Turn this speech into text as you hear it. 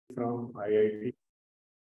from IIT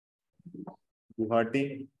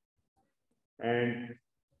Guwahati, and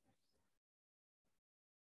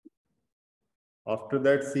after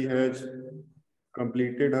that she has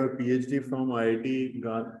completed her PhD from IIT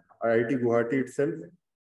Guwahati itself,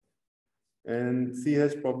 and she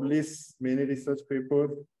has published many research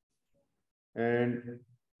papers, and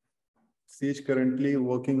she is currently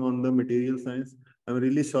working on the material science. I'm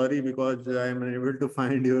really sorry because I am unable to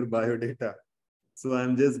find your biodata. So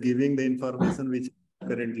I'm just giving the information which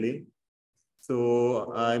currently.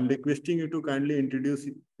 So I'm requesting you to kindly introduce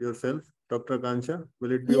yourself, Dr. Aakansha.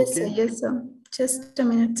 Will it be yes, okay? Sir, yes, sir. Just a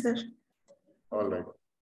minute, sir. All right.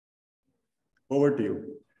 Over to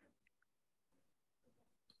you.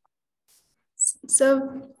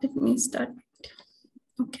 So let me start.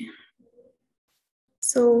 Okay.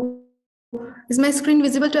 So is my screen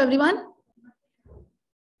visible to everyone?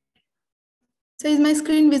 So is my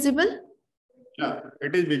screen visible? Yeah,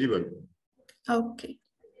 it is visible. Okay.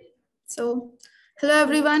 So hello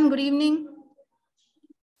everyone, good evening.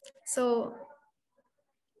 So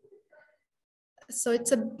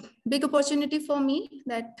it's a big opportunity for me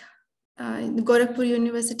that Gorakhpur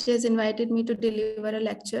University has invited me to deliver a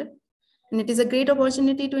lecture. And it is a great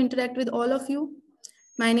opportunity to interact with all of you.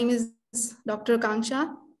 My name is Dr.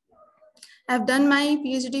 Aakansha. I've done my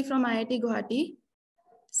PhD from IIT Guwahati.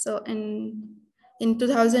 So in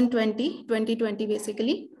 2020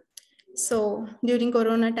 basically. So during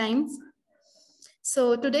Corona times.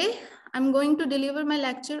 So today I'm going to deliver my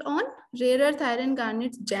lecture on rare earth iron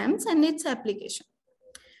garnet gems and its application.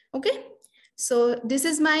 Okay. So this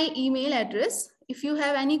is my email address. If you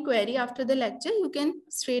have any query after the lecture, you can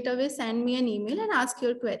straight away send me an email and ask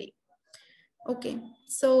your query. Okay,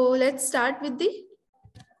 so let's start with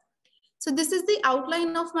so this is the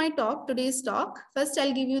outline of my talk, today's talk. First,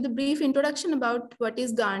 I'll give you the brief introduction about what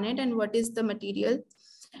is garnet and what is the material,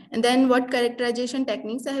 and then what characterization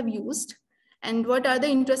techniques I have used, and what are the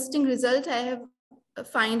interesting results I have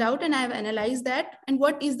find out and I have analyzed that, and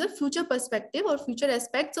what is the future perspective or future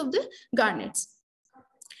aspects of the garnets.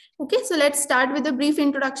 Okay, so let's start with a brief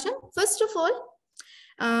introduction. First of all,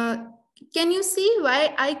 can you see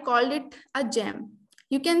why I called it a gem?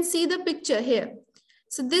 You can see the picture here.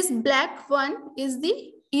 So this black one is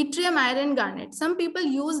the yttrium iron garnet. Some people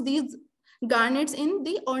use these garnets in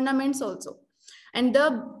the ornaments also. And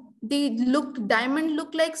the diamond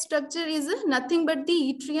look like structure is nothing but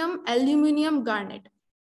the yttrium aluminum garnet.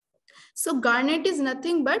 So garnet is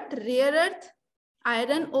nothing but rare earth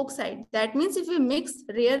iron oxide. That means if we mix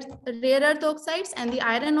rare earth oxides and the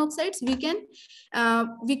iron oxides, we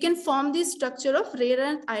can form the structure of rare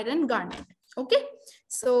earth iron garnet. Okay,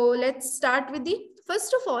 so let's start with the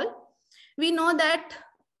first of all, we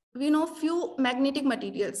know few magnetic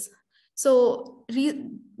materials. So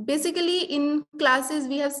basically in classes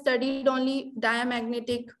we have studied only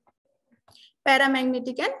diamagnetic,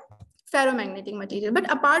 paramagnetic and ferromagnetic material.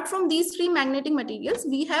 But apart from these three magnetic materials,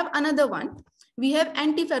 we have another one. We have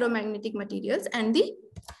antiferromagnetic materials and the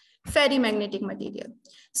ferrimagnetic material.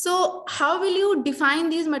 So how will you define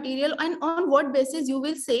these material, and on what basis you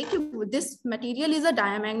will say this material is a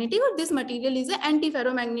diamagnetic or this material is an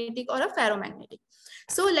antiferromagnetic or a ferromagnetic?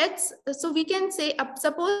 So we can say,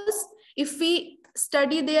 suppose if we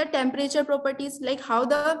study their temperature properties, like how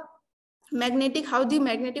the magnetic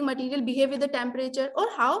material behave with the temperature, or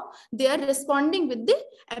how they are responding with the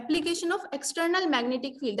application of external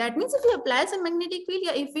magnetic field. That means if we apply some magnetic field,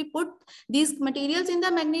 if we put these materials in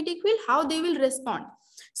the magnetic field, how they will respond.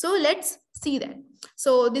 So let's see that.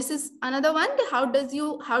 So this is another one. How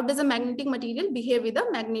does a magnetic material behave with a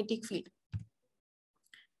magnetic field?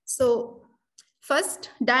 So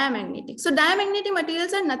first, diamagnetic. So diamagnetic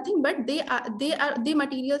materials are nothing but the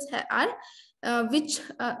materials are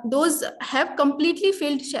those have completely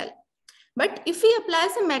filled shell. But if we apply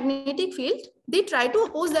some magnetic field, they try to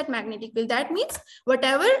oppose that magnetic field. That means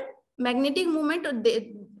whatever magnetic moment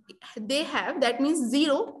they have, that means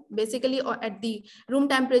zero basically, or at the room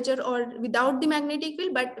temperature or without the magnetic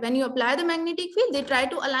field. But when you apply the magnetic field, they try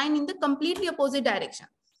to align in the completely opposite direction.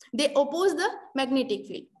 They oppose the magnetic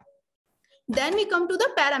field. Then we come to the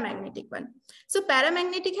paramagnetic one. So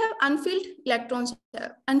paramagnetic have unfilled electrons,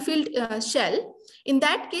 unfilled shell. In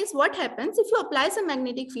that case, what happens if you apply some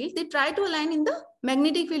magnetic field? They try to align in the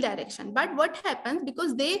magnetic field direction. But what happens,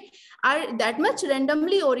 because they are that much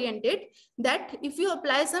randomly oriented, that if you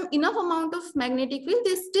apply some enough amount of magnetic field,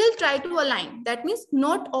 they still try to align. That means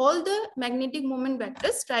not all the magnetic moment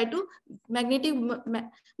vectors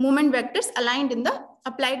aligned in the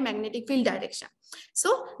applied magnetic field direction.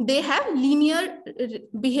 So they have linear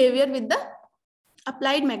behavior with the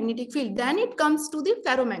applied magnetic field. Then it comes to the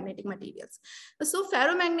ferromagnetic materials. So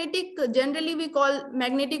ferromagnetic, generally we call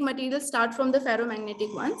magnetic materials start from the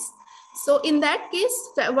ferromagnetic ones. So in that case,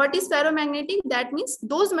 what is ferromagnetic? That means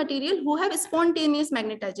those material who have spontaneous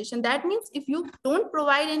magnetization. That means if you don't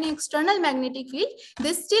provide any external magnetic field,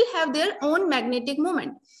 they still have their own magnetic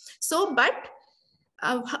moment. So, but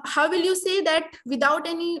how will you say that without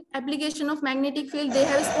any application of magnetic field, they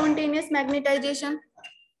have spontaneous magnetization?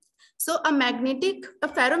 So a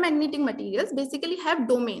ferromagnetic materials basically have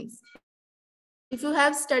domains. If you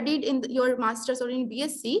have studied in your master's or in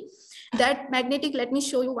BSc, that magnetic, let me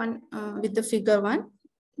show you one with the figure 1.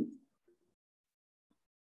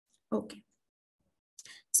 Okay.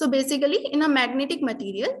 So basically in a magnetic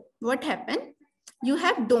material, what happened? You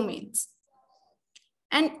have domains.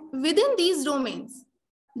 And within these domains,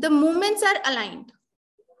 the moments are aligned,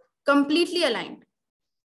 completely aligned.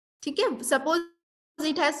 Okay? Suppose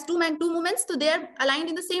it has two moments, so they are aligned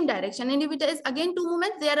in the same direction. And if it has again 2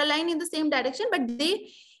 moments, they are aligned in the same direction, but they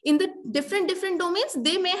in the different domains,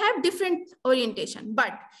 they may have different orientation.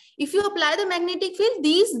 But if you apply the magnetic field,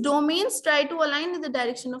 these domains try to align in the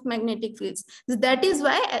direction of magnetic fields. So that is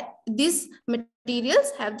why these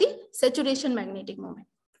materials have the saturation magnetic moment.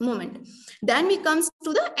 Then we comes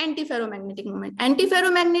to the antiferromagnetic moment.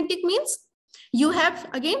 Antiferromagnetic means you have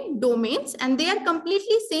again domains and they are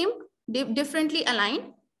completely same, differently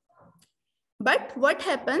aligned. But what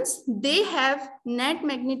happens? They have net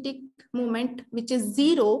magnetic moment which is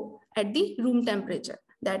 0 at the room temperature.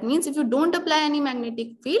 That means if you don't apply any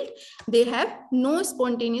magnetic field, they have no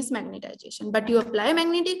spontaneous magnetization. But you apply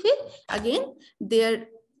magnetic field, again,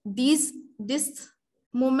 this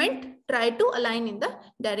moment try to align in the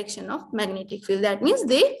direction of magnetic field. That means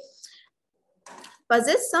they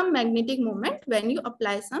possess some magnetic moment when you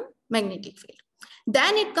apply some magnetic field.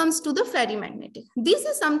 Then it comes to the ferrimagnetic. This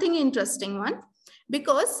is something interesting one,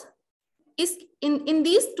 because in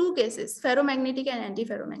these two cases, ferromagnetic and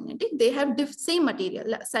antiferromagnetic, they have same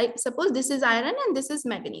material. Suppose this is iron and this is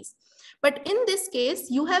manganese. But in this case,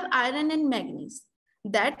 you have iron and manganese.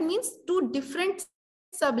 That means two different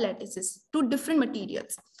sublattices, two different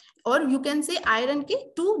materials. Or you can say iron ke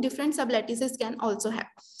two different sublattices can also have.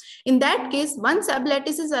 In that case, one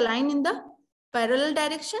sublattice is aligned in the parallel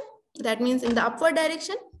direction, that means in the upward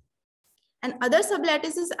direction, and other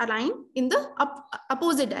sublattices aligned in the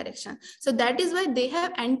opposite direction. So that is why they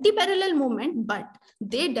have anti-parallel movement, but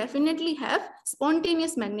they definitely have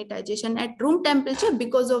spontaneous magnetization at room temperature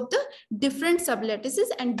because of the different sublattices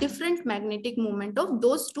and different magnetic moment of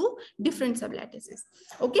those two different sublattices.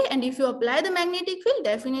 Okay, and if you apply the magnetic field,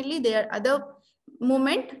 definitely their other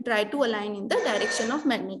moment try to align in the direction of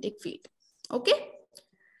magnetic field. Okay,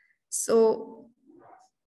 so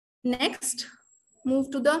next move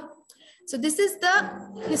to the, so this is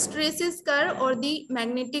the hysteresis curve or the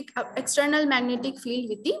magnetic external magnetic field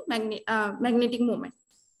with the magnetic moment.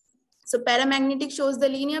 So paramagnetic shows the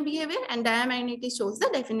linear behavior and diamagnetic shows the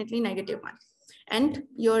definitely negative one. And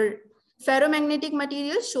your ferromagnetic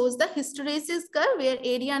material shows the hysteresis curve, where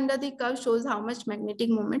area under the curve shows how much magnetic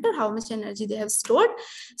moment or how much energy they have stored.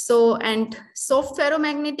 So, and soft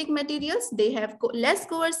ferromagnetic materials, they have less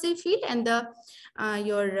coercive field, and the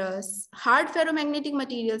hard ferromagnetic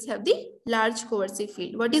materials have the large coercive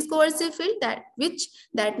field. What is coercive field? That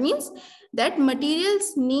means that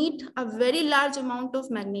materials need a very large amount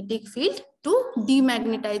of magnetic field to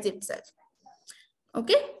demagnetize itself.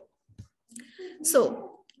 Okay. So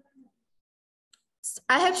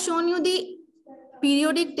I have shown you the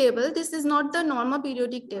periodic table. This is not the normal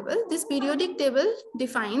periodic table. This periodic table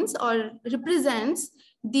defines or represents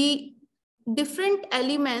the different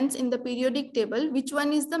elements in the periodic table, which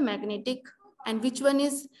one is the magnetic and which one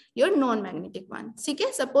is your non-magnetic one.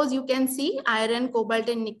 Okay? Suppose you can see iron, cobalt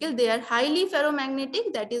and nickel, they are highly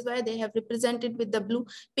ferromagnetic. That is why they have represented with the blue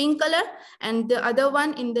pink color. And the other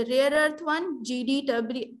one in the rare earth one, GD,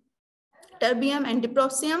 terbium and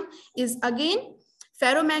dysprosium, is again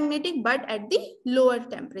ferromagnetic, but at the lower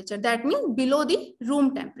temperature. That means below the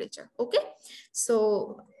room temperature. Okay.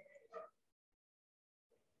 So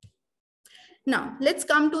now let's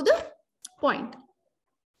come to the point.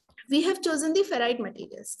 We have chosen the ferrite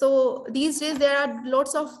materials. So these days there are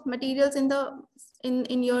lots of materials in the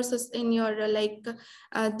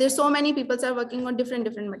there's so many people are working on different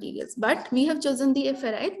materials, but we have chosen the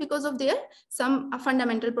ferrite because of their some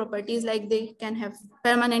fundamental properties, like they can have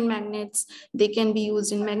permanent magnets, they can be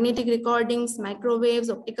used in magnetic recordings,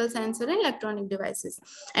 microwaves, optical sensor and electronic devices,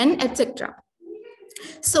 and etc.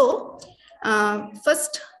 So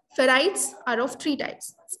first, ferrites are of 3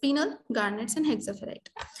 types: spinel, garnets and hexaferrite.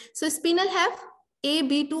 So spinel have A,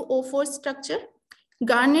 B2, O4 structure.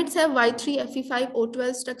 Garnets have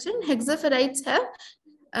Y3Fe5O12 structure, and hexaferrites have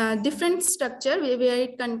different structure where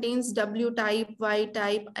it contains W type, Y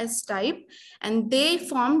type, S type, and they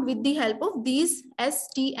formed with the help of these S,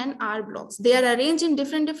 T, and R blocks. They are arranged in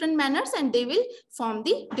different manners, and they will form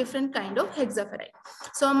the different kind of hexaferrite.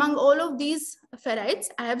 So among all of these ferrites,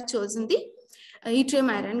 I have chosen the yttrium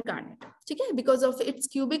iron garnet, okay, because of its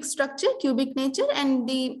cubic structure, cubic nature, and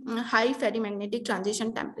the high ferrimagnetic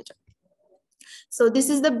transition temperature. So this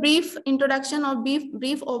is the brief introduction or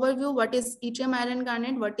brief overview. What is yttrium iron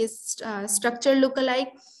garnet? What is structure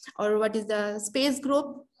look-alike, or what is the space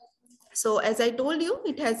group? So as I told you,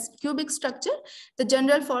 it has cubic structure. The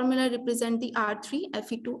general formula represent the R3,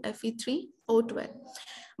 Fe2, Fe3, O12.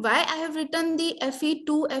 Why I have written the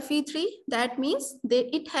Fe2, Fe3? That means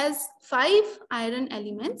it has 5 iron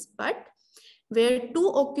elements, but where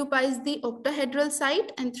 2 occupies the octahedral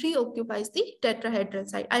site and 3 occupies the tetrahedral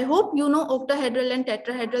site. I hope you know octahedral and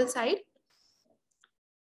tetrahedral site.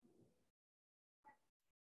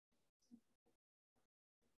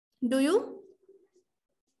 Do you?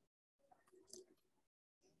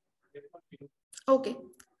 Okay.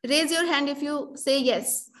 Raise your hand if you say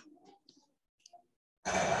yes.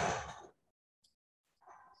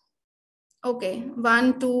 Okay,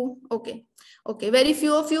 1, 2, okay. Okay, very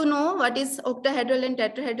few of you know what is octahedral and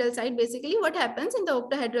tetrahedral site. Basically, what happens in the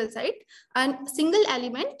octahedral site, a single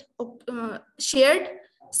element shared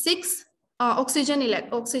 6 oxygen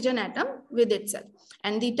atom with itself,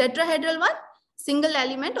 and the tetrahedral one, single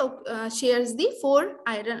element shares the 4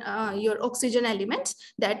 iron your oxygen elements.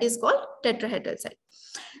 That is called tetrahedral site.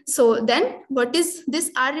 So then what is this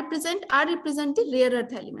R represent? R represent the rare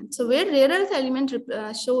earth element. So where rare earth element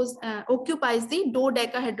occupies the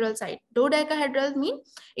dodecahedral site. Dodecahedral mean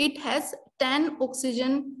it has 10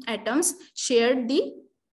 oxygen atoms shared the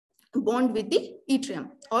bond with the yttrium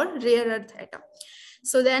or rare earth atom.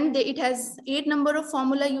 So then it has 8 number of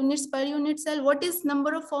formula units per unit cell. What is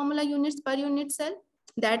number of formula units per unit cell?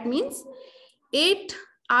 That means 8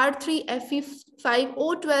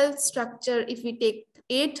 R3Fe5O12 structure. If we take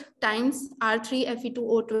 8 times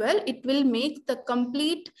R3Fe2O12, it will make the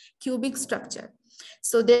complete cubic structure.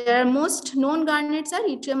 So their most known garnets are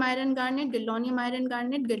yttrium iron garnet, gadolinium iron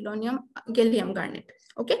garnet, gallium garnet.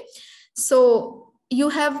 Okay, so you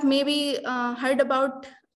have maybe heard about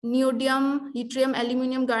neodymium, yttrium,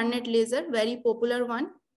 aluminum garnet laser, very popular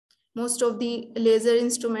one. Most of the laser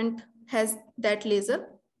instrument has that laser.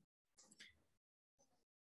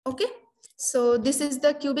 Okay, so this is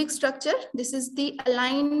the cubic structure. This is the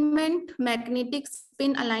alignment, magnetic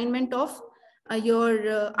spin alignment of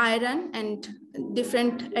your iron and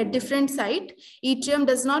at different site. Yttrium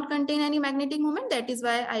does not contain any magnetic moment. That is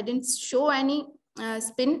why I didn't show any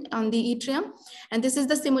spin on the yttrium. And this is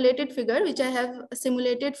the simulated figure which I have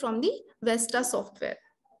simulated from the Vesta software.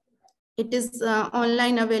 It is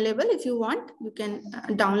online available. If you want, you can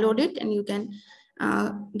download it and you can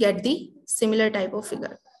get the similar type of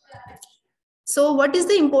figure. So what is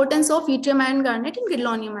the importance of yttrium iron garnet and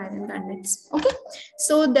gadolinium iron garnets? Okay,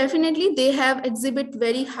 so definitely they have exhibit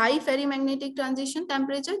very high ferrimagnetic transition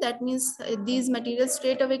temperature. That means these materials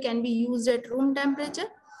straight away can be used at room temperature.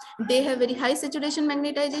 They have very high saturation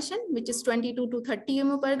magnetization, which is 22 to 30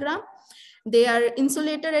 mU per gram. They are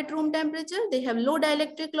insulated at room temperature. They have low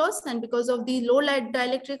dielectric loss, and because of the low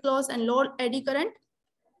dielectric loss and low eddy current,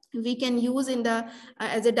 we can use in the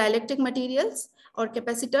as a dielectric materials or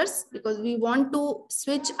capacitors, because we want to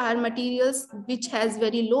switch our materials which has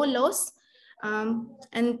very low loss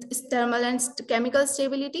and thermal and chemical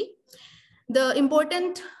stability. The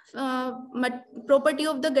important property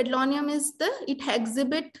of the gadolinium is it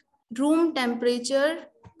exhibit room temperature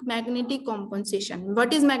magnetic compensation.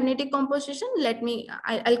 What is magnetic compensation?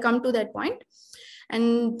 I'll come to that point.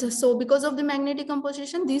 And so because of the magnetic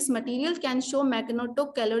composition, these materials can show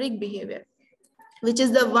magnetocaloric behavior, which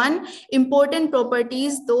is the one important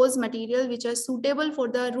properties, those materials which are suitable for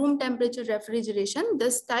the room temperature refrigeration.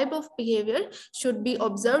 This type of behavior should be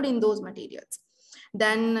observed in those materials.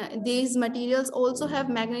 Then these materials also have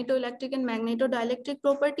magnetoelectric and magnetodielectric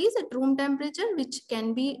properties at room temperature, which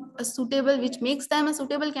can be which makes them a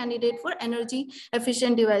suitable candidate for energy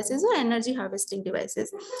efficient devices or energy harvesting devices.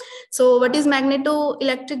 So what is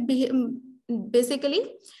magnetoelectric?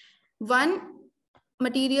 Basically, one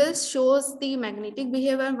material shows the magnetic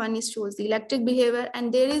behavior, one shows the electric behavior,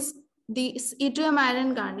 and there is the yttrium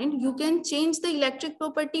iron garnet. You can change the electric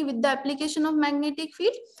property with the application of magnetic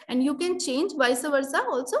field, and you can change vice versa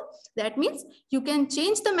also. That means you can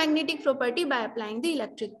change the magnetic property by applying the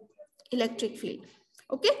electric field.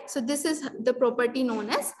 Okay, so this is the property known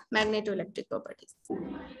as magnetoelectric properties.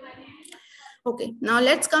 Okay, now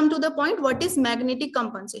let's come to the point, what is magnetic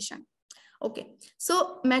compensation? Okay,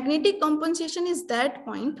 so magnetic compensation is that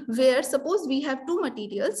point where suppose we have two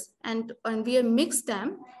materials and we have mixed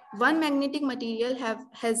them. One magnetic material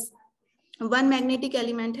has one magnetic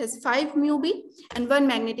element has 5 mu B and one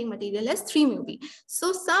magnetic material has 3 mu B.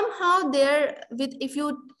 So somehow there, with if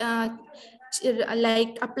you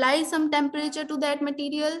like apply some temperature to that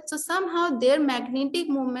material, so somehow their magnetic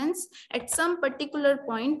moments at some particular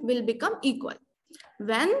point will become equal.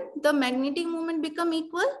 When the magnetic moment become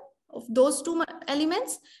equal of those two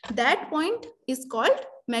elements, that point is called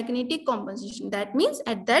magnetic compensation. That means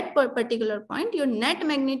at that particular point, your net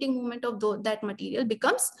magnetic moment of that material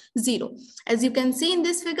becomes 0. As you can see in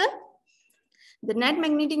this figure, the net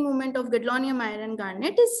magnetic moment of gadolinium, iron,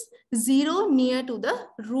 garnet is 0 near to the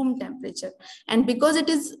room temperature. And because it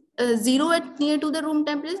is 0 at near to the room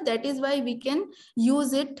temperature, that is why we can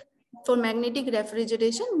use it for magnetic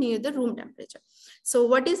refrigeration near the room temperature. So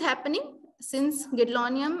what is happening? Since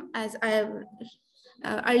gadolinium, as I have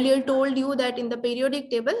earlier told you that in the periodic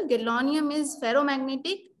table, gadolinium is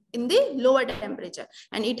ferromagnetic in the lower temperature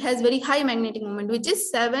and it has very high magnetic moment, which is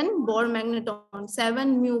 7 Bohr magneton,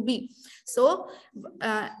 7 mu B. So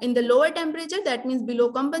in the lower temperature, that means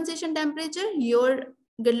below compensation temperature, your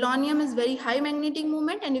gadolinium is very high magnetic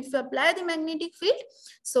moment, and if you apply the magnetic field,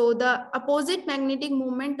 so the opposite magnetic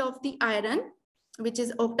moment of the iron, which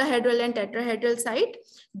is octahedral and tetrahedral side,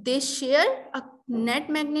 they share a net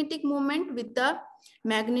magnetic moment with the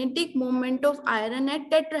magnetic moment of iron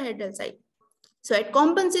at tetrahedral side. So at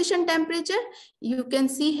compensation temperature, you can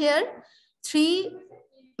see here 3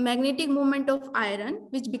 magnetic moment of iron,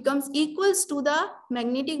 which becomes equals to the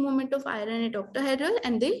magnetic moment of iron at octahedral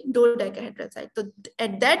and the dodecahedral side. So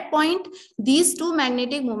at that point, these two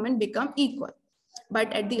magnetic moments become equal.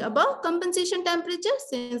 But at the above compensation temperature,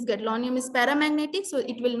 since gadolinium is paramagnetic, so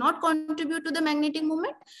it will not contribute to the magnetic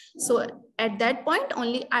moment. So at that point,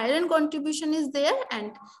 only iron contribution is there,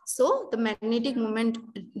 and so the magnetic moment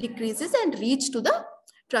decreases and reach to the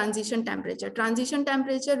transition temperature. Transition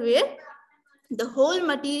temperature where the whole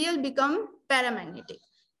material become paramagnetic.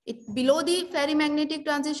 Below the ferrimagnetic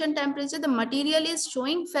transition temperature, the material is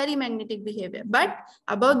showing ferrimagnetic behavior, but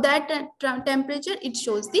above that temperature, it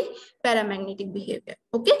shows the paramagnetic behavior.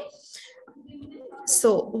 Okay.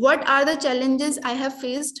 So what are the challenges I have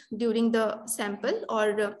faced during the sample,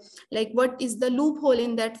 or like what is the loophole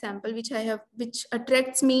in that sample which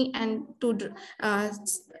attracts me and to do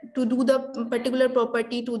the particular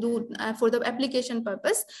property to do for the application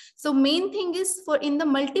purpose. So main thing is, for in the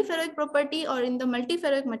multiferroic property or in the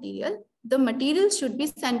multiferroic material, the material should be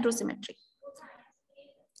centrosymmetric.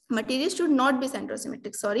 Material should not be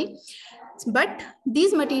centrosymmetric, sorry, but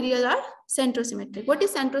these materials are centrosymmetric. What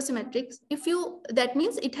is centrosymmetric? That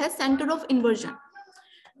means it has center of inversion.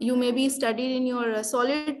 You may be studied in your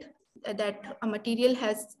solid that a material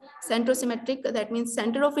has centrosymmetric, that means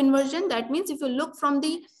center of inversion. That means if you look from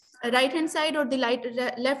the right hand side or the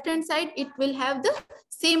left hand side, it will have the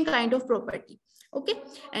same kind of property. Okay,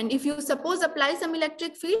 and if you suppose apply some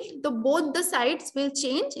electric field, both the sides will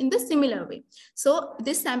change in the similar way. So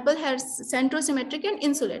this sample has centrosymmetric and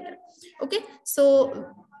insulator. Okay,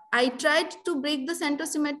 so I tried to break the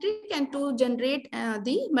centrosymmetric and to generate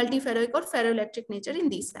the multiferroic or ferroelectric nature in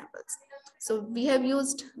these samples. So we have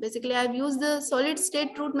used, basically I've used the solid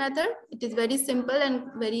state root method. It is very simple and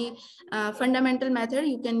very fundamental method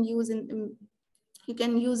you can use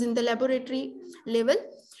in the laboratory level.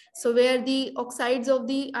 So where the oxides of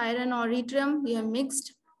the iron or yttrium we have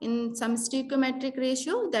mixed in some stoichiometric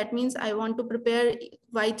ratio. That means I want to prepare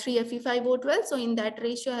Y3Fe5O12. So in that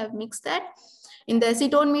ratio I have mixed that. In the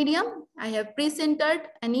acetone medium, I have pre-sintered,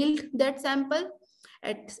 annealed that sample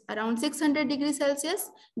at around 600 degrees Celsius.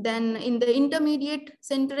 Then in the intermediate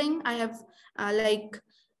sintering, I have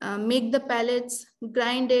make the pellets,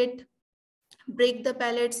 grind it, break the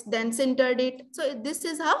pellets, then sintered it. So this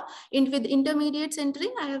is how, with intermediate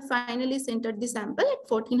sintering, I have finally sintered the sample at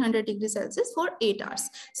 1400 degrees Celsius for 8 hours.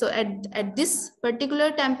 So at this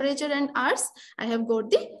particular temperature and hours, I have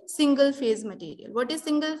got the single phase material. What is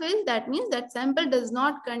single phase? That means that sample does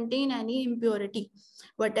not contain any impurity.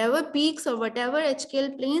 Whatever peaks or whatever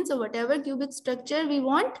HKL planes or whatever cubic structure we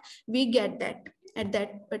want, we get that at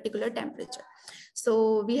that particular temperature.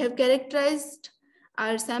 So we have characterized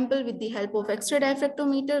our sample with the help of X-ray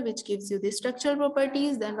diffractometer, which gives you the structural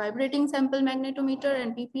properties, then vibrating sample magnetometer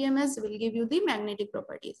and PPMS will give you the magnetic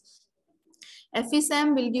properties.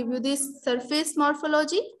 FESAM will give you this surface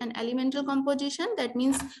morphology and elemental composition. That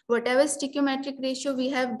means whatever stoichiometric ratio we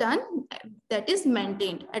have done, that is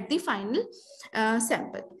maintained at the final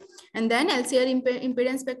sample. And then LCR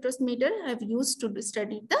impedance spectrometer I have used to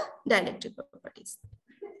study the dielectric properties.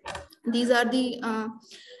 These are the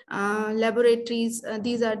laboratories,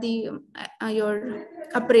 these are the your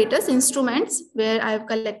apparatus, instruments where I have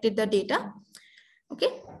collected the data.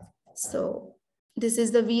 Okay, so this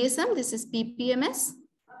is the VSM, this is PPMS.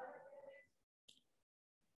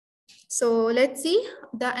 So let's see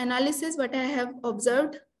the analysis what I have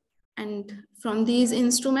observed and from these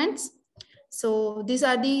instruments. So this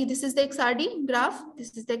is the XRD graph,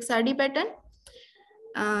 this is the XRD pattern.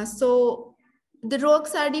 So the row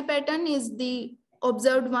XRD pattern is the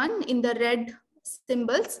observed one in the red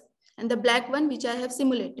symbols, and the black one which I have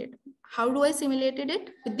simulated. How do I simulated it?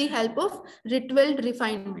 With the help of Ritual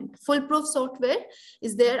refinement. Foolproof software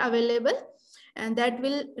is there available, and that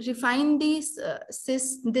will refine this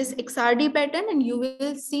XRD pattern, and you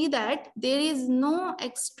will see that there is no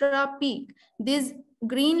extra peak. This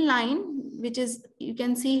green line, which is you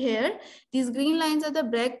can see here, these green lines are the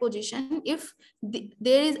break position. If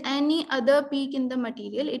there is any other peak in the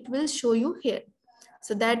material, it will show you here.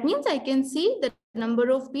 So that means I can see the number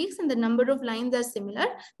of peaks and the number of lines are similar.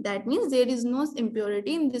 That means there is no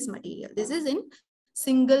impurity in this material. This is in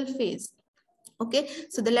single phase. Okay,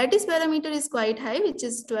 so the lattice parameter is quite high, which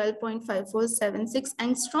is 12.5476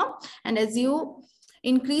 angstrom. And as you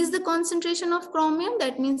increase the concentration of chromium,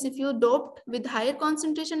 that means if you doped with higher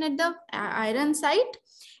concentration at the iron site,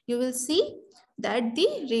 you will see that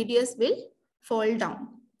the radius will fall down.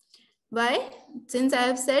 Why? Since I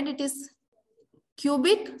have said it is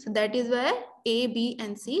cubic, so that is where A, B,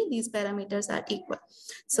 and C, these parameters are equal.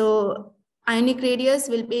 So ionic radius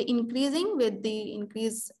will be increasing with the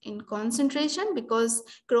increase in concentration, because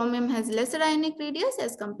chromium has lesser ionic radius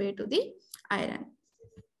as compared to the iron.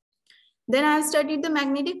 Then I have studied the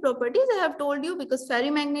magnetic properties. I have told you because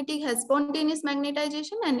ferromagnetic has spontaneous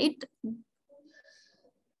magnetization,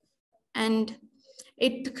 and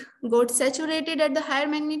it got saturated at the higher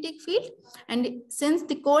magnetic field. And since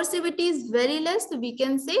the coercivity is very less, so we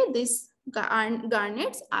can say this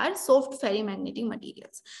garnets are soft ferromagnetic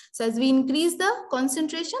materials. So as we increase the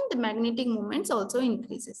concentration, the magnetic moments also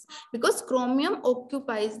increases, because chromium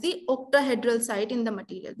occupies the octahedral site in the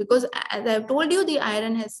material. Because as I have told you, the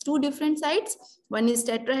iron has two different sites. One is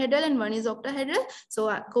tetrahedral and one is octahedral.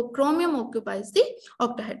 So chromium occupies the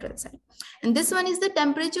octahedral site. And this one is the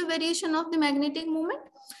temperature variation of the magnetic moment.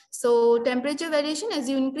 So temperature variation, as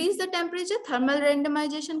you increase the temperature, thermal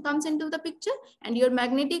randomization comes into the picture, and your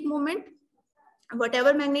magnetic moment,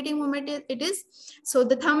 whatever magnetic moment it is, so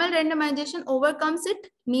the thermal randomization overcomes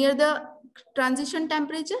it near the transition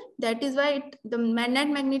temperature. That is why the net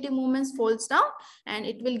magnetic moments falls down, and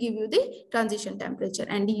it will give you the transition temperature.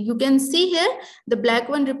 And you can see here the black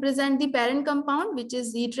one represent the parent compound, which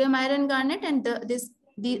is yttrium iron garnet, and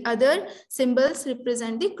the other symbols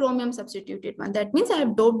represent the chromium substituted one. That means I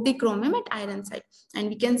have doped the chromium at iron side, and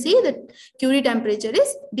we can see that Curie temperature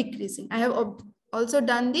is decreasing. I have also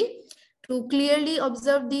done to clearly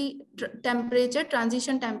observe the temperature,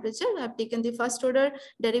 transition temperature. I have taken the first order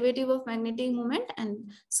derivative of magnetic moment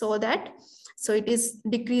and saw that. So it is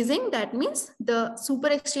decreasing. That means the super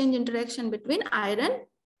exchange interaction between iron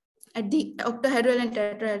at the octahedral and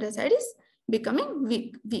tetrahedral side is becoming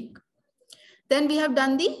weak. Then we have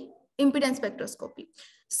done the impedance spectroscopy.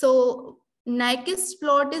 So Nyquist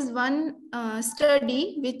plot is one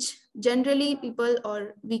study which generally people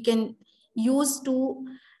or we can use to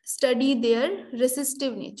study their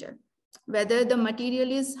resistive nature, whether the material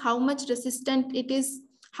is, how much resistant it is,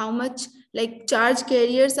 how much like charge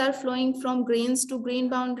carriers are flowing from grains to grain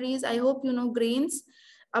boundaries. I hope you know grains.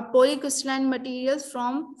 A polycrystalline materials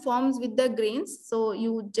forms with the grains. So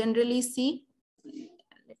you generally see,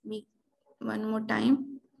 let me one more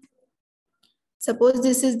time. Suppose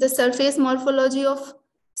this is the surface morphology of,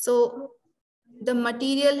 so the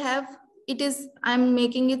material I'm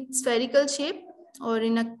making it spherical shape or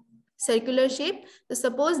in a circular shape. So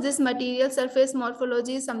suppose this material surface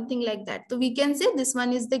morphology is something like that. So we can say this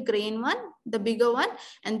one is the grain one, the bigger one,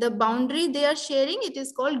 and the boundary they are sharing, it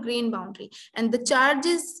is called grain boundary. And the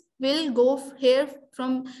charges will go here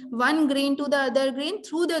from one grain to the other grain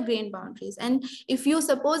through the grain boundaries. And if you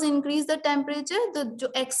suppose increase the temperature,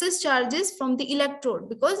 the excess charges from the electrode,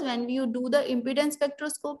 because when you do the impedance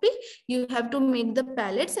spectroscopy, you have to make the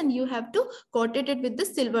pellets and you have to coat it with the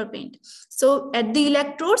silver paint. So at the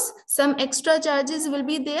electrodes, some extra charges will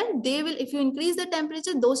be there. They will, if you increase the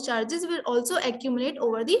temperature, those charges will also accumulate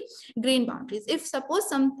over the grain boundaries. If suppose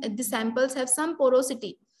the samples have some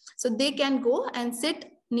porosity, So they can go and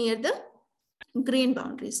sit near the grain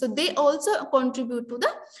boundaries. So they also contribute to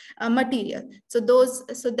the material. So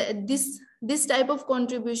this type of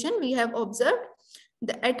contribution we have observed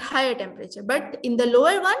at higher temperature. But in the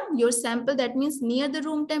lower one, your sample, that means near the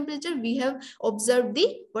room temperature, we have observed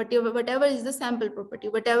the whatever is the sample property,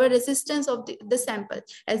 whatever resistance of the sample.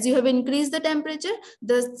 As you have increased the temperature,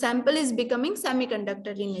 the sample is becoming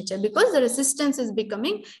semiconductor in nature, because the resistance is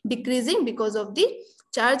becoming decreasing because of the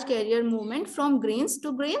charge carrier movement from grains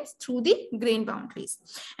to grains through the grain boundaries.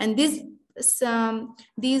 And these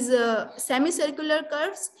semicircular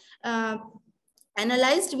curves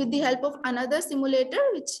analyzed with the help of another simulator,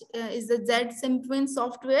 which is the Z-SimTwin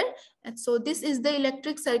software. And so this is the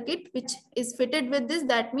electric circuit which is fitted with this.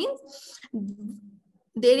 That means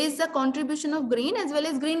there is a contribution of grain as well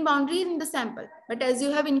as grain boundary in the sample. But as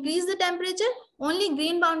you have increased the temperature, only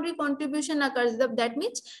grain boundary contribution occurs. That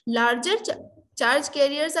means larger charge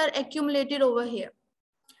carriers are accumulated over here,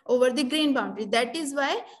 over the grain boundary. That is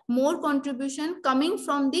why more contribution coming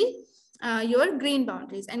from the your grain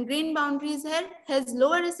boundaries, and grain boundaries here has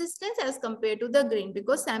lower resistance as compared to the grain,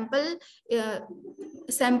 because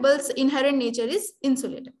sample's inherent nature is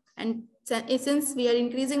insulated. And since we are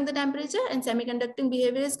increasing the temperature and semiconducting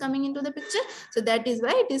behavior is coming into the picture, so that is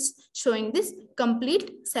why it is showing this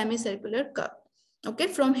complete semicircular curve. Okay,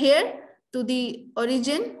 from here to the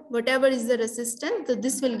origin, whatever is the resistance, so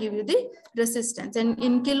this will give you the resistance, and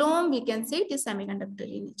in kilo ohm we can say it is semiconductor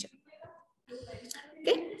in nature.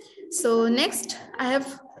 Okay, so next I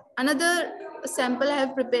have another sample I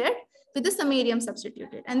have prepared with the samarium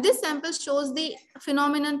substituted, and this sample shows the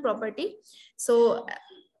phenomenon property. So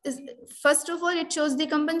first of all, it shows the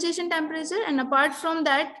compensation temperature, and apart from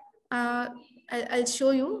that, I'll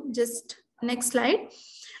show you just next slide.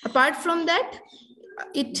 Apart from that,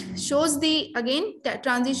 it shows the again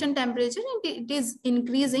transition temperature, and it is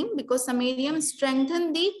increasing because samarium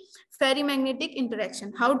strengthen the ferrimagnetic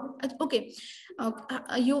interaction. How? Okay,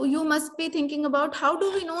 you must be thinking about how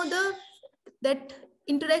do we know that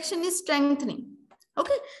interaction is strengthening.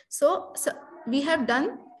 Okay, so we have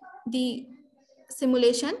done the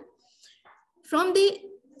simulation from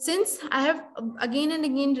since I have again and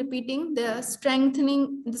again repeating the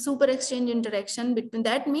strengthening the super exchange interaction between,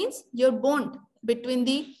 that means your bond between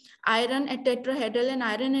the iron at tetrahedral and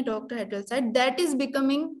iron at octahedral side, that is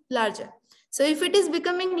becoming larger. So if it is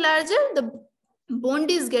becoming larger, the bond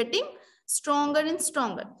is getting stronger and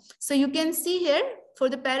stronger. So you can see here for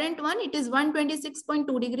the parent one, it is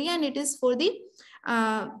 126.2 degree, and it is for the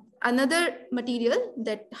another material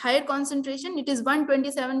that higher concentration, it is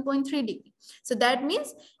 127.3 degree. So that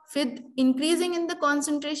means with increasing in the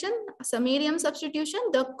concentration, samarium substitution,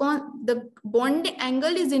 the bond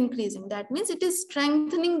angle is increasing. That means it is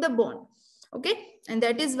strengthening the bond. Okay, and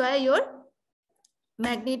that is why your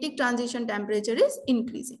magnetic transition temperature is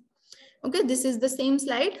increasing. Okay, this is the same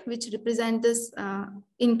slide which represents this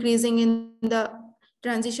increasing in the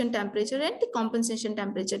transition temperature and the compensation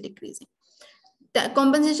temperature decreasing. The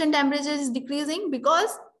compensation temperature is decreasing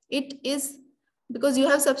because you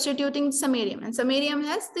have substituting samarium, and samarium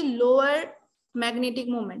has the lower magnetic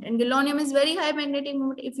moment, and galonium is very high magnetic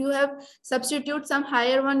moment. If you have substitute some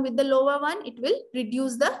higher one with the lower one, it will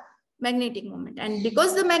reduce the magnetic moment, and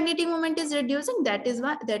because the magnetic moment is reducing, that is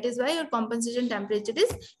why your compensation temperature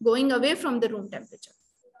is going away from the room temperature.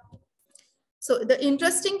 So the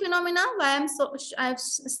interesting phenomena, why I've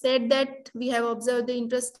said that we have observed the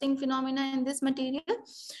interesting phenomena in this material,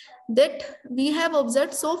 that we have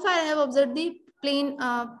observed so far. I have observed the plain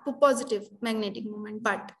positive magnetic moment,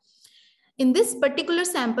 but in this particular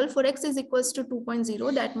sample for x is equals to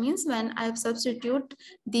 2.0, that means when I have substitute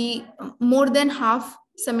the more than half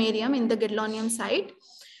samarium in the gadolinium side,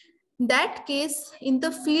 that case in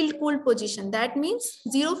the field cooled position, that means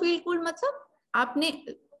zero field cooled matlab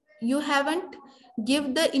you haven't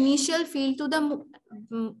give the initial field to the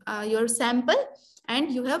your sample,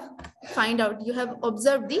 and you have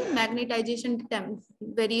observed the magnetization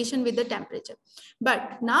variation with the temperature.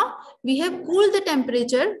 But now we have cooled the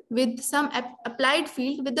temperature with some applied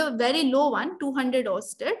field with a very low one, 200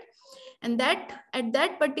 oersted, and that at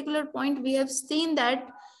that particular point we have seen that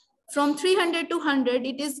from 300 to 100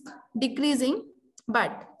 it is decreasing,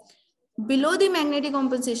 but below the magnetic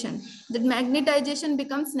compensation, the magnetization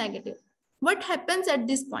becomes negative. What happens at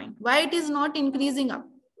this point? Why it is not increasing up?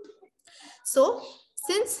 So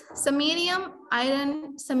since samarium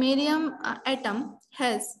atom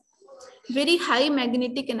has very high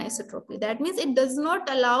magnetic anisotropy, that means it does not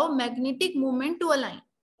allow magnetic movement to align.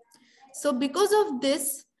 So because of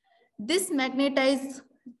this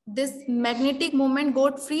magnetic movement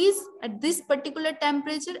got freeze at this particular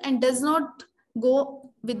temperature and does not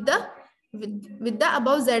go with the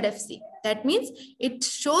above ZFC. That means it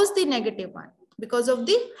shows the negative one because of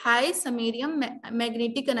the high samarium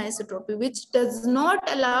magnetic anisotropy, which does not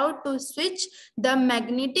allow to switch the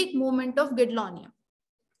magnetic moment of gadolinium.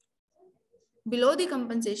 Below the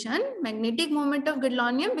compensation, magnetic moment of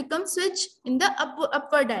gadolinium becomes switch in the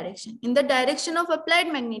upward direction, in the direction of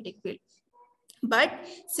applied magnetic field. But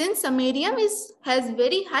since samarium has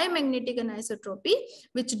very high magnetic anisotropy,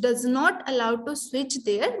 which does not allow to switch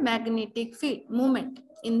their magnetic field moment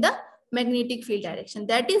in the magnetic field direction,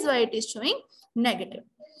 that is why it is showing negative.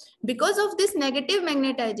 Because of this negative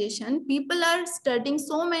magnetization, people are studying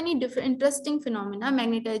so many different interesting phenomena: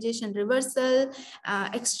 magnetization reversal,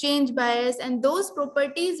 exchange bias, and those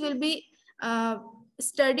properties will be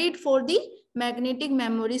studied for the magnetic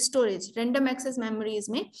memory storage. Random access memories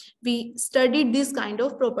mein we studied this kind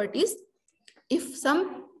of properties. If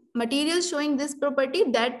some materials showing this property,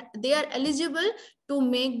 that they are eligible to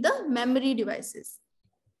make the memory devices.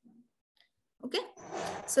 Okay,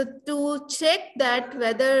 so to check that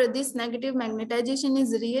whether this negative magnetization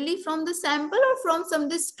is really from the sample or from some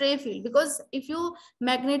this stray field, because if you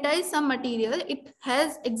magnetize some material, it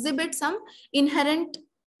has exhibit some inherent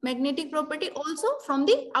magnetic property also from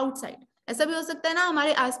the outside. ऐसा भी हो सकता है ना,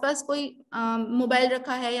 हमारे आसपास कोई mobile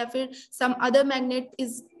रखा है या फिर some other magnet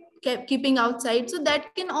is keeping outside, so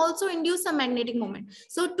that can also induce some magnetic moment.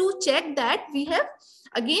 So to check that, we have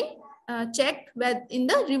again checked in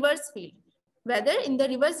the reverse field, whether in the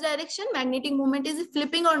reverse direction magnetic moment is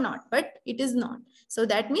flipping or not, but it is not. So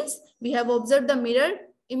that means we have observed the mirror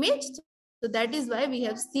image. So that is why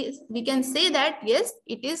we can say that yes,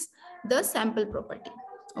 it is the sample property.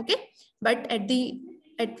 Okay, but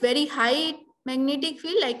at very high magnetic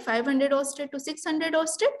field like 500 oersted to 600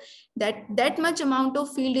 oersted, that much amount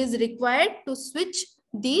of field is required to switch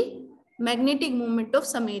the magnetic moment of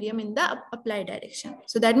samarium in the applied direction.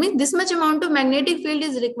 So that means this much amount of magnetic field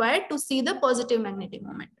is required to see the positive magnetic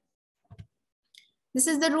moment. This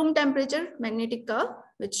is the room temperature magnetic curve,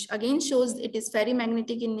 which again shows it is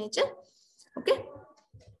ferrimagnetic in nature. Okay.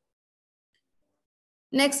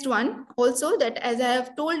 Next one also, that as I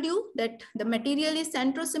have told you that the material is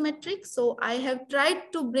centrosymmetric. So I have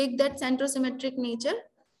tried to break that centrosymmetric nature.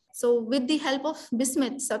 So with the help of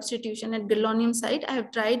bismuth substitution at gadolinium site, I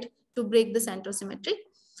have tried to break the centrosymmetric.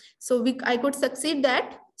 So I could succeed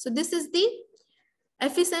that. So this is the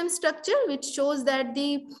FSM structure, which shows that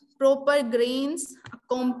the proper grains, a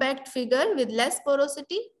compact figure with less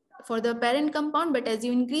porosity for the parent compound. But as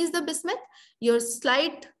you increase the bismuth, your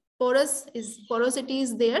slight porosity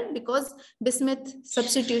is there, because bismuth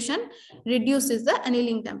substitution reduces the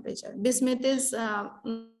annealing temperature. Bismuth is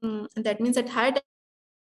that means at higher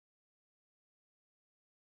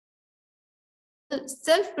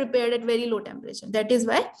self-prepared at very low temperature. That is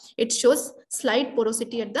why it shows slight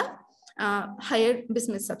porosity at the higher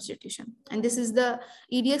bismuth substitution. And this is the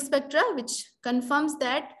EDX spectra, which confirms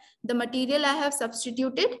that the material I have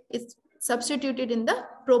substituted is substituted in the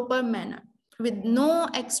proper manner, with no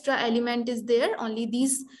extra element is there, only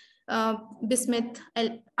these bismuth,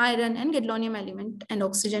 iron and gadolinium element and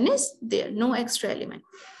oxygen is there, no extra element.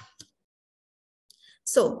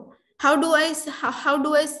 So how do I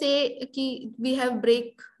say that we have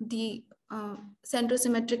break the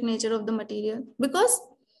centrosymmetric nature of the material? Because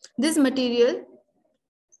this material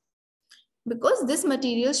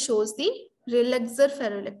shows the relaxer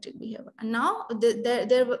ferroelectric behavior. And now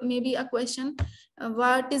there may be a question,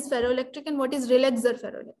 what is ferroelectric and what is relaxer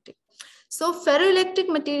ferroelectric? So ferroelectric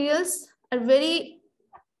materials are very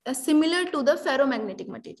similar to the ferromagnetic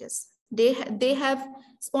materials. They have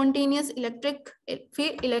spontaneous electric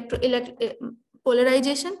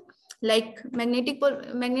polarization like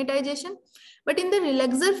magnetization. But in the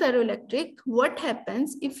relaxer ferroelectric, what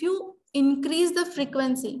happens if you increase the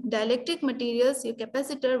frequency? Dielectric materials, your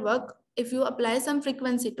capacitor work if you apply some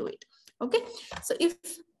frequency to it. Okay, so if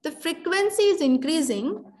the frequency is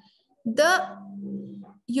increasing,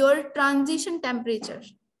 your transition temperature,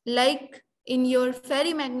 like in your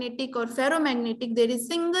ferrimagnetic or ferromagnetic, there is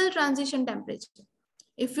single transition temperature.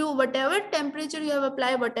 If you, whatever temperature you have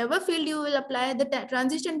applied, whatever field you will apply, the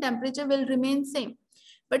transition temperature will remain same.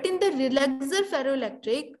 But in the relaxer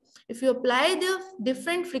ferroelectric, if you apply the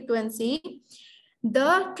different frequency,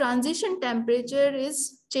 the transition temperature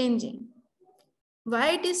is changing.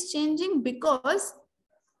 Why it is changing? Because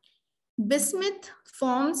bismuth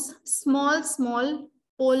forms small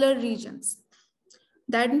polar regions,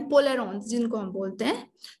 that polarons जिनको हम बोलते हैं.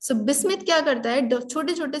 So bismuth क्या करता है,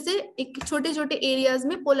 छोटे areas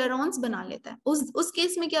में polarons बना लेता है. उस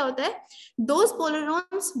case में क्या होता है, those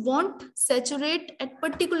polarons won't saturate at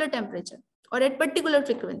particular temperature. or at particular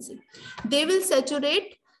frequency. They will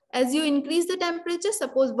saturate as you increase the temperature.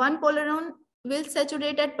 Suppose one polaron will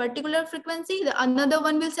saturate at particular frequency, the another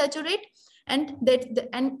one will saturate, and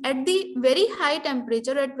at the very high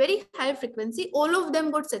temperature, at very high frequency, all of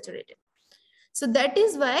them got saturated. So that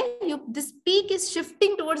is why this peak is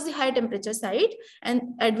shifting towards the high temperature side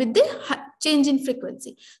and with the change in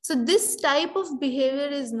frequency. So this type of behavior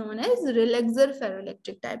is known as relaxer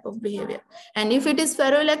ferroelectric type of behavior. And if it is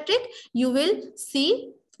ferroelectric, you will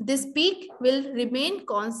see this peak will remain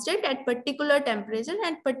constant at particular temperature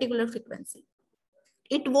and particular frequency.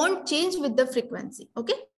 It won't change with the frequency.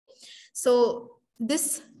 Okay. So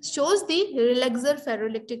this shows the relaxer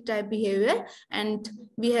ferroelectric type behavior, and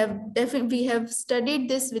we have studied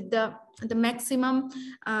this with the maximum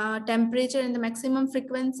temperature and the maximum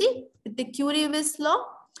frequency with the Curie-Weiss law.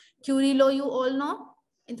 Curie law you all know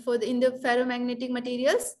in the ferromagnetic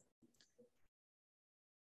materials.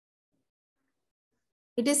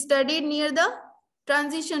 It is studied near the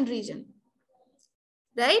transition region,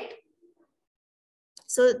 right?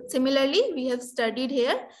 So similarly, we have studied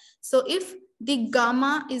here. So if the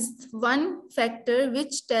gamma is one factor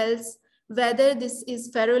which tells whether this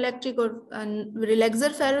is ferroelectric or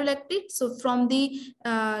relaxer ferroelectric. So from the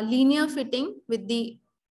linear fitting with the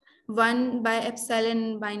 1 by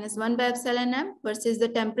epsilon minus 1 by epsilon m versus the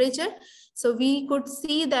temperature. So we could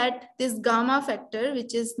see that this gamma factor,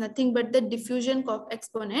 which is nothing but the diffusion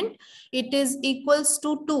exponent, it is equals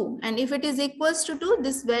to 2. And if it is equals to 2,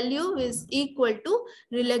 this value is equal to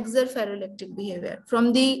relaxer ferroelectric behavior.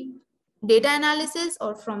 From the data analysis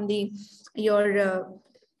or from your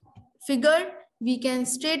figure, we can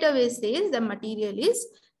straight away say the material is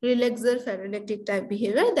relaxer ferroelectric type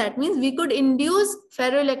behavior. That means we could induce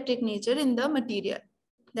ferroelectric nature in the material.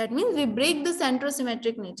 That means we break the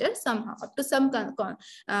centrosymmetric nature somehow. Up to some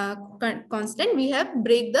constant, we have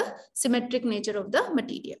break the symmetric nature of the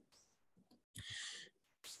material.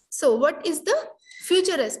 So what is the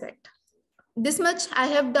future aspect? This much I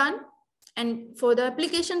have done. And for the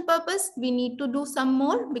application purpose, we need to do some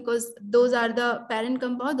more because those are the parent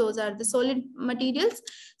compound, those are the solid materials.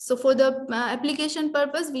 So for the application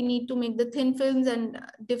purpose, we need to make the thin films and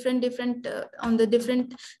different on the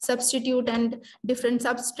different substitute and different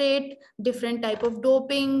substrate, different type of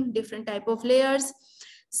doping, different type of layers.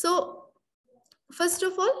 So first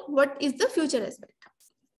of all, what is the future aspect?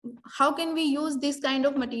 How can we use this kind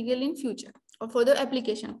of material in future or for the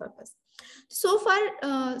application purpose? So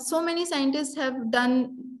far, so many scientists have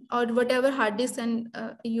done, or whatever hard disk and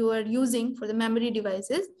you are using for the memory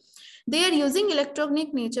devices, they are using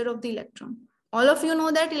electronic nature of the electron. All of you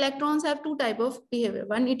know that electrons have two types of behavior.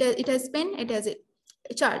 One, it has spin, it has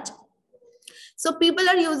a charge. So people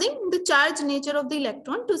are using the charge nature of the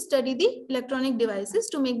electron to study the electronic devices,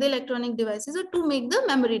 to make the electronic devices or to make the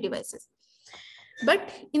memory devices.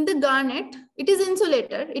 But in the garnet, it is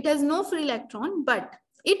insulated. It has no free electron, but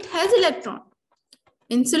it has electron.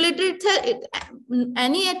 Insulated,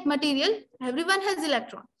 any material, everyone has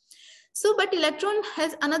electron. So, but electron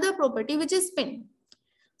has another property, which is spin.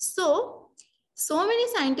 So many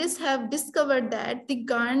scientists have discovered that the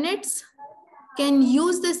garnets can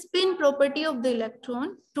use the spin property of the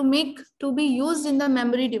electron to be used in the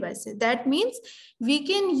memory devices. That means we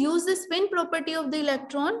can use the spin property of the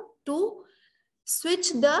electron to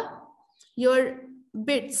switch your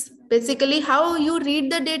bits. Basically, how you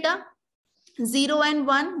read the data, 0 and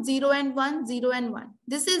 1, 0 and 1, 0 and 1.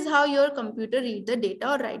 This is how your computer read the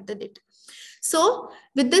data or write the data. So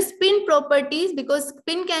with the spin properties, because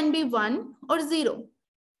spin can be 1 or 0,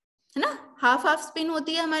 है ना, half spin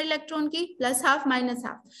होती है हमारे electron की, plus half minus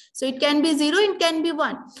half. So it can be 0, it can be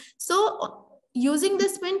 1. So using the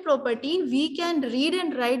spin property, we can read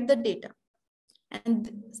and write the data.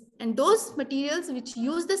 And those materials which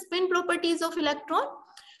use the spin properties of electron,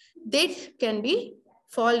 they can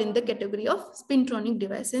fall in the category of spintronic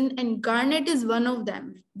device. And garnet is one of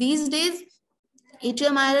them. These days,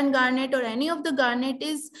 yttrium iron garnet or any of the garnet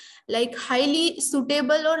is like highly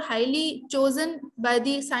suitable or highly chosen by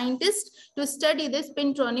the scientists to study the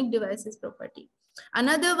spintronic devices property.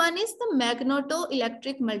 Another one is the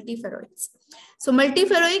magnetoelectric multiferroics. So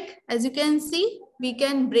multiferroic, as you can see, we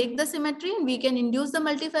can break the symmetry and we can induce the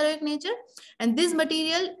multiferroic nature. And this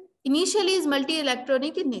material initially is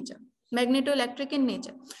multi-electronic in nature, magnetoelectric in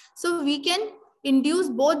nature. So we can induce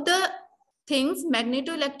both the things,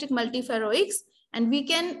 magnetoelectric multiferroics, and we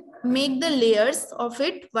can make the layers of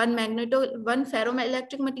it, one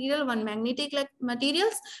ferroelectric material, one magnetic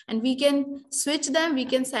materials, and we can switch them, we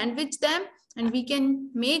can sandwich them, and we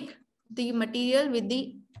can make the material with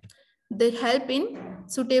the they help in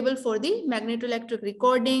suitable for the magnetoelectric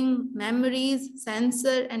recording, memories,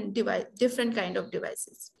 sensor, and device, different kind of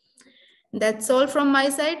devices. That's all from my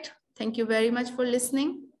side. Thank you very much for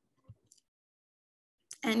listening.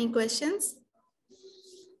 Any questions?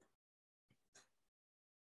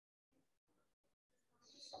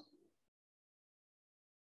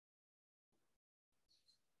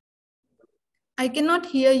 I cannot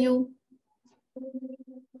hear you.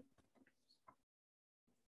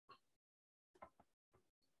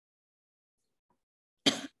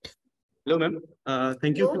 Hello, ma'am.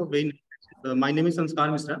 Thank you for being. My name is Sanskar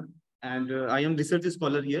Misra, and I am research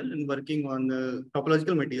scholar here and working on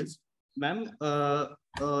topological materials. Ma'am,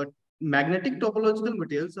 magnetic topological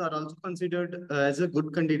materials are also considered as a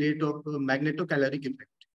good candidate of magnetocaloric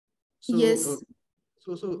effect. So, yes.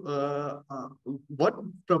 What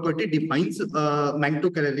property defines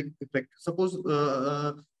magnetocaloric effect? Suppose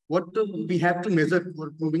what we have to measure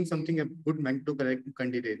for proving something a good magnetocaloric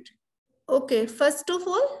candidate? Okay, first of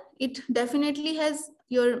all, it definitely has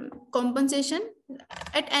your compensation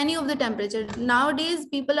at any of the temperature. Nowadays,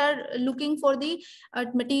 people are looking for the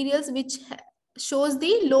materials which shows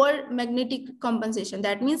the lower magnetic compensation.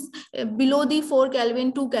 That means below the 4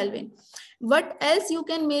 Kelvin, 2 Kelvin. What else you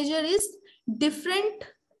can measure is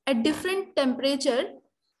at different temperature,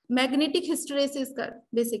 magnetic hysteresis curve,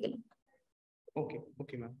 basically. Okay,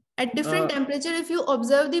 ma'am. At different temperature, if you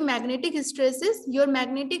observe the magnetic hysteresis, your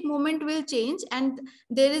magnetic moment will change. And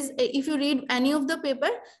there is, if you read any of the paper,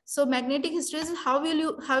 so magnetic hysteresis, how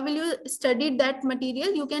will you study that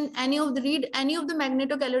material? You can read any of the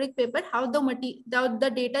magnetocaloric paper, how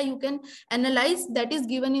the data you can analyze, that is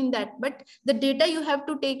given in that. But the data you have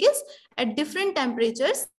to take is at different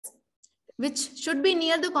temperatures, which should be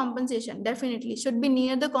near the compensation, definitely should be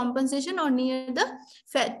near the compensation or near the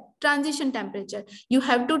transition temperature. You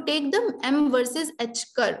have to take the M versus H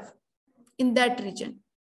curve in that region.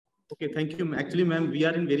 Okay, thank you. Actually, ma'am, we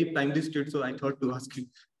are in very primary state, so I thought to ask you.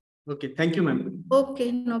 Okay, thank you, ma'am.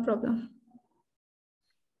 Okay, no problem.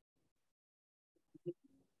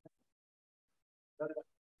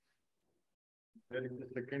 There is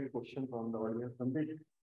a second question from the audience.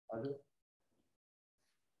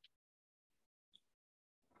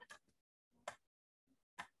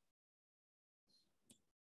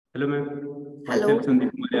 Hello, ma'am. Hello. Myself,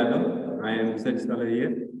 Sandeep Yadav. I am research scholar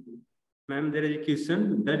here. Ma'am, there is a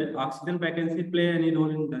question. Does oxygen vacancy play any role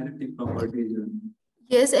in dielectric properties?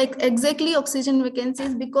 Yes, exactly, oxygen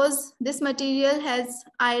vacancies, because this material has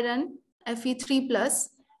iron, Fe3+.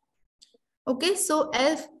 Okay, so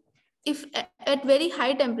if at very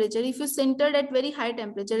high temperature, if you sintered at very high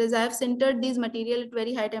temperature, as I have sintered these material at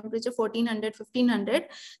very high temperature, 1400, 1500.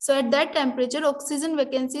 So at that temperature, oxygen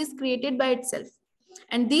vacancy is created by itself.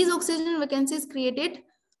 And these oxygen vacancies created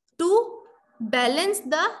to balance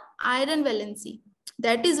the iron valency.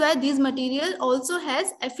 That is why this material also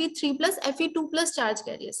has Fe3+, Fe2+ charge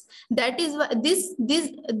carriers. That is why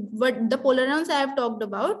what the polarons I have talked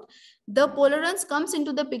about, the polarons comes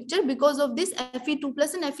into the picture because of this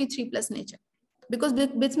Fe2+ and Fe3+ nature, because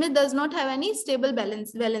bismuth does not have any stable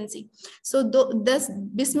valency. So this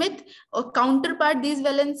bismuth counterpart this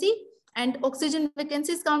valency, and oxygen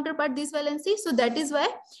vacancy is counterpart this valency. So that is why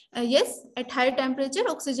yes, at higher temperature,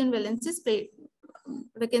 oxygen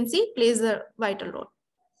vacancy plays a vital role.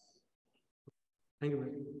 Thank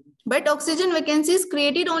you. But oxygen vacancy is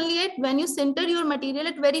created only at when you sinter your material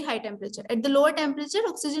at very high temperature. At the lower temperature,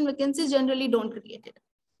 oxygen vacancies generally don't create it.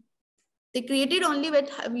 They created only when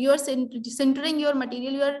you are sintering your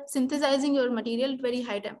material, you are synthesizing your material at very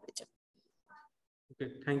high temperature.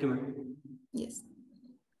 Okay, thank you, ma'am. Yes.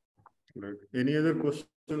 Right. Any other question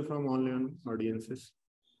from online audiences?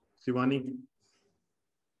 Shivani?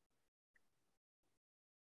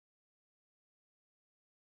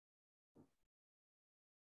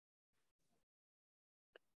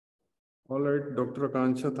 All right, Dr.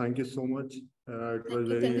 Aakansha, thank you so much. It was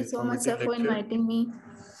very thank you so much, sir, for inviting me.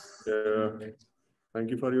 Thank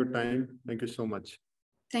you for your time. Thank you so much.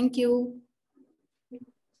 Thank you.